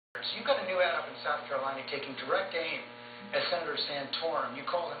So you've got a new ad up in South Carolina taking direct aim at Senator Santorum. You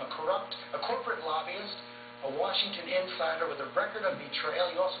call him a corporate lobbyist, a Washington insider with a record of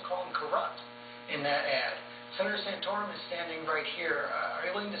betrayal. You also call him corrupt in that ad. Senator Santorum is standing right here. Are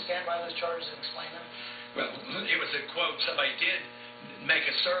you willing to stand by those charges and explain them? Well, it was a quote. Somebody did make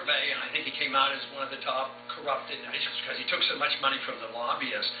a survey, and I think he ccame out as one of the top corrupt individuals because he took so much money from the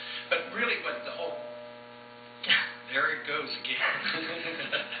lobbyists. But really, what the whole... There it goes again.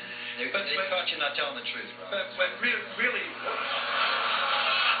 They caught you not telling the truth, Rob. But really,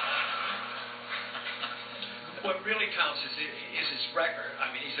 what really counts is his record.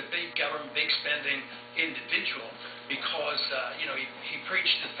 I mean, he's a big government, big spending individual because, he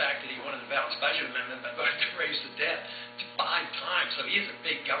preached the fact that he wanted a balanced budget amendment but voted to raise the debt 5 times. So he is a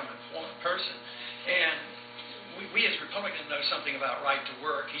big government person. And we as Republicans know something about right to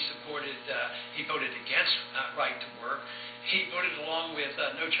work. He voted against right to work. He voted along with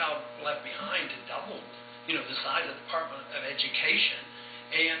No Child Left Behind to double, the size of the Department of Education.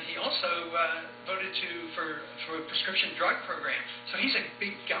 And he also voted for a prescription drug program. So he's a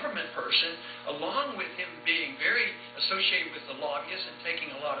big government person, along with him being very associated with the lobbyists and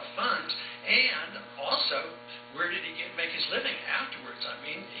taking a lot of funds. And also, where did he make his living afterwards? I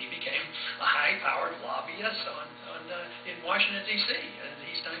mean, he became a high-powered lobbyist in Washington, D.C., and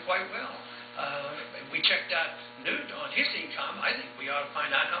he's done quite well. We checked out Newt on his income. I think we ought to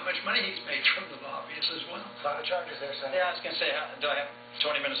find out how much money he's made from the lobbyists as well. A lot of charges there, Senator. Yeah, I was going to say, do I have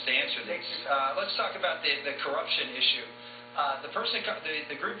 20 minutes to answer these? Let's talk about the corruption issue.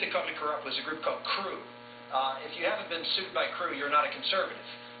 The group that called me corrupt was a group called CREW. If you haven't been sued by CREW, you're not a conservative.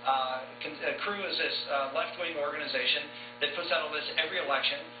 CREW is this left-wing organization that puts out a list every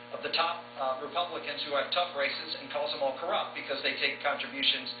election of the top Republicans who have tough races and calls them all corrupt because they take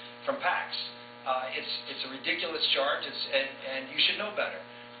contributions from PACs. It's a ridiculous charge, and you should know better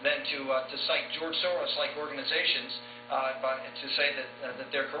than to cite George Soros-like organizations to say that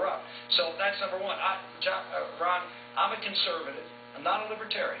they're corrupt. So that's number one. Ron, I'm a conservative. I'm not a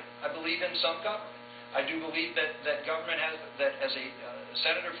libertarian. I believe in some government. I do believe that government has, that as a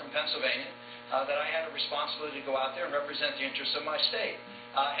senator from Pennsylvania, that I had a responsibility to go out there and represent the interests of my state.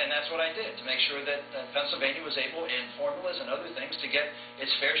 And that's what I did, to make sure that Pennsylvania was able, in formulas and other things, to get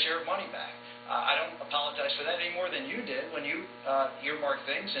its fair share of money back. I don't apologize for that any more than you did when you earmarked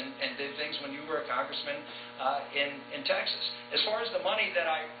things and did things when you were a congressman in Texas. As far as the money that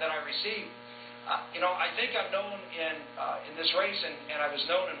I received, I think I'm known in this race, and I was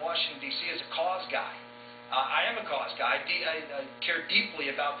known in Washington, D.C. as a cause guy. I am a cause guy. I care deeply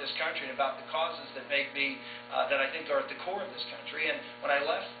about this country and about the causes that make me, that I think are at the core of this country. And when I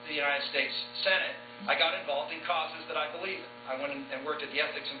left the United States Senate, I got involved in causes that I believe in. I went and worked at the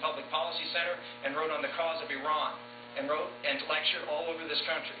Ethics and Public Policy Center and wrote on the cause of Iran and wrote and lectured all over this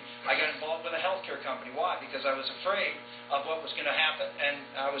country. I got involved with a healthcare company. Why? Because I was afraid of what was going to happen, and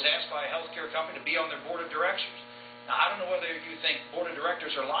I was asked by a healthcare company to be on their board of directors. Now, I don't know whether you think board of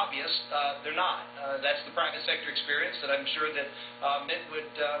directors are lobbyists. They're not. That's the private sector experience that I'm sure that Mitt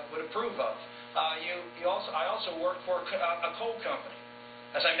would approve of. I also worked for a coal company.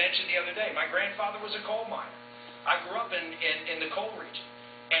 As I mentioned the other day, my grandfather was a coal miner. I grew up in the coal region.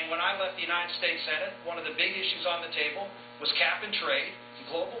 And when I left the United States Senate, one of the big issues on the table was cap and trade,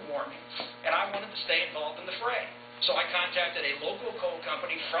 global warming, and I wanted to stay involved in the fray. So I contacted a local coal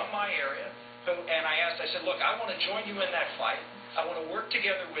company from my area, and I said, look, I want to join you in that fight. I want to work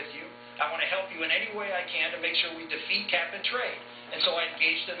together with you. I want to help you in any way I can to make sure we defeat cap and trade. And so I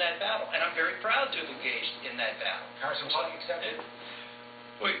engaged in that battle, and I'm very proud to have engaged in that battle. Congressman, so accepted.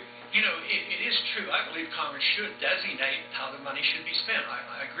 Well, it is true. I believe Congress should designate how the money should be spent.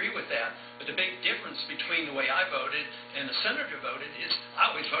 I agree with that. But the big difference between the way I voted and the senator voted is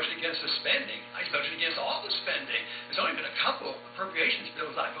I always voted against the spending. I voted against all the spending. There's only been a couple appropriations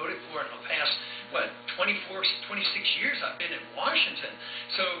bills I voted for in the past, 26 years I've been in Washington.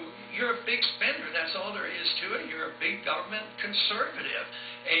 So you're a big spender. That's all there is to it. You're a big government conservative.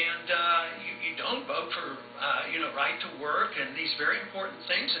 And you don't vote for, right to work and these very important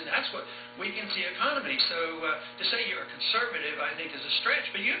things, and that's what weakens the economy. So to say you're a conservative, I think, is a stretch.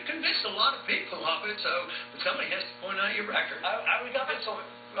 But you've convinced a lot of people of it, so somebody has to point out your record. I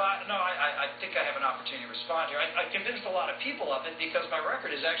think I have an opportunity to respond here. I convinced a lot of people of it because my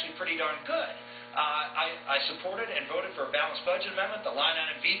record is actually pretty darn good. I supported and voted for a balanced budget amendment, the line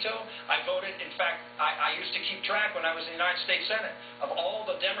item veto. I voted, in fact, I used to keep track when I was in the United States Senate of all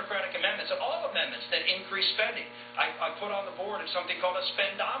the Democratic amendments, of all amendments that increase spending. I put on the board something called a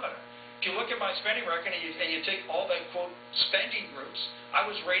spendometer. If you look at my spending record and you take all the, quote, spending groups, I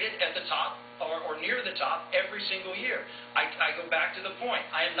was rated at the top or near the top every single year. I go back to the point.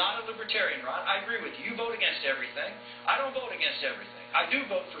 I am not a libertarian, Ron. I agree with you. You vote against everything. I don't vote against everything. I do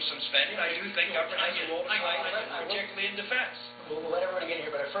vote for some spending. I do think government has a role to play, particularly in defense. We'll let everybody get in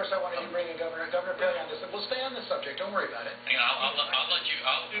here, but at first I wanted to bring in Governor Perry on this. We'll stay on this subject. Don't worry about it. Hang on, I'll let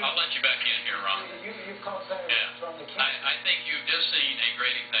you back in here, Ron. You've called Senator from the campaign. I think you've just seen a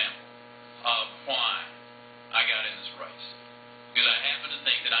great example of why I got in this race. Because I happen to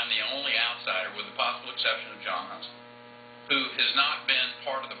think that I'm the only outsider, with the possible exception of John Hussey, who has not been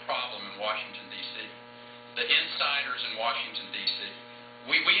part of the problem in Washington, D.C. The insiders in Washington, D.C.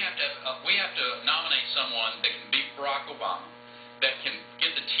 We have to nominate someone that can beat Barack Obama, that can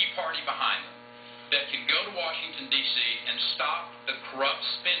get the Tea Party behind them, that can go to Washington, D.C. and stop the corrupt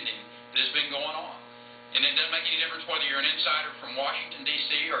spending that has been going on. And it doesn't make any difference whether you're an insider from Washington,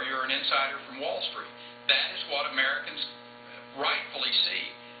 D.C. or you're an insider from Wall Street. That is what Americans rightfully see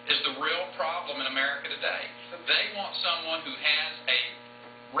is the real problem in America today. They want someone who has a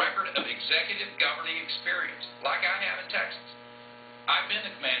record of executive governing experience, like I have in Texas. I've been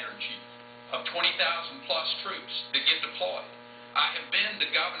the commander-in-chief of 20,000-plus troops that get deployed. I have been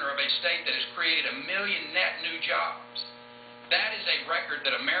the governor of a state that has created 1 million net new jobs. That is a record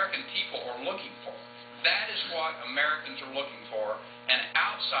that American people are looking for. That is what Americans are looking for, an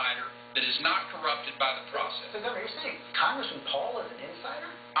outsider that is not corrupted by the process. So, Governor, you're saying Congressman Paul is an insider?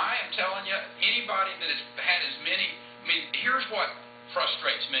 I am telling you, anybody that has had as many, here's what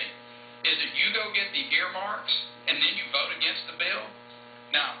frustrates me, is that you go get the earmarks and then you vote against the bill.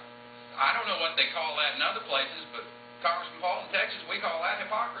 Now, I don't know what they call that in other places, but Congressman Paul in Texas, we call that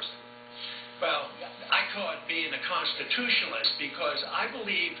hypocrisy. Well, I call it being a constitutionalist, because I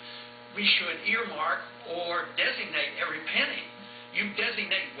believe we should earmark or designate every penny. You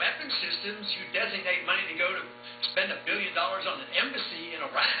designate weapon systems, you designate money to go to spend $1 billion on an embassy in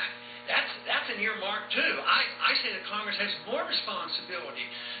Iraq. That's an earmark too. I say that Congress has more responsibility.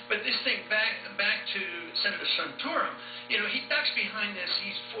 But this thing, back to Senator Santorum, he ducks behind this.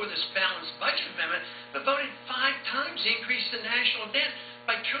 He's for this balanced budget amendment, but voted 5 times to increase the national debt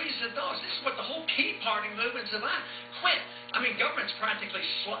by trillions of dollars. This is what the whole Tea Party movement's about. Quit. Government's practically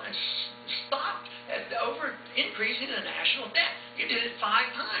stopped over increasing the national debt. You did it 5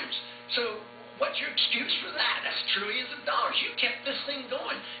 times. So what's your excuse for that? That's trillions of dollars. You kept this thing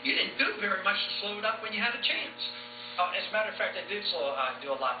going. You didn't do very much to slow it up when you had a chance. As a matter of fact, I did do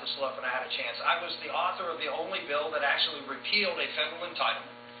a lot to slow up when I had a chance. I was the author of the only bill that actually repealed a federal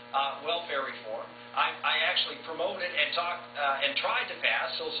entitlement, welfare reform. I actually promoted and tried to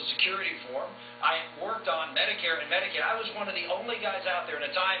pass Social Security reform. I worked on Medicare and Medicaid. I was one of the only guys out there in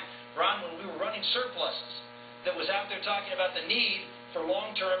a time, Ron, when we were running surpluses, that was out there talking about the need for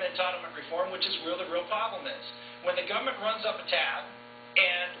long-term entitlement reform, which is where the real problem is. When the government runs up a tab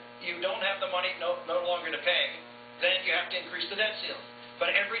and you don't have the money no longer to pay, then you have to increase the debt ceiling.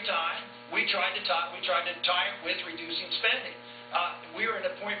 But every time we tried to tie it with reducing spending. We're at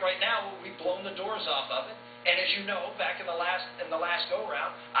a point right now where we've blown the doors off of it. And as you know, back in the last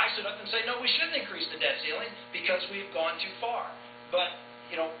go-round, I stood up and say, no, we shouldn't increase the debt ceiling because we've gone too far. But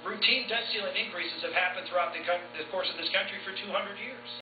routine debt ceiling increases have happened throughout the course of this country for 200 years.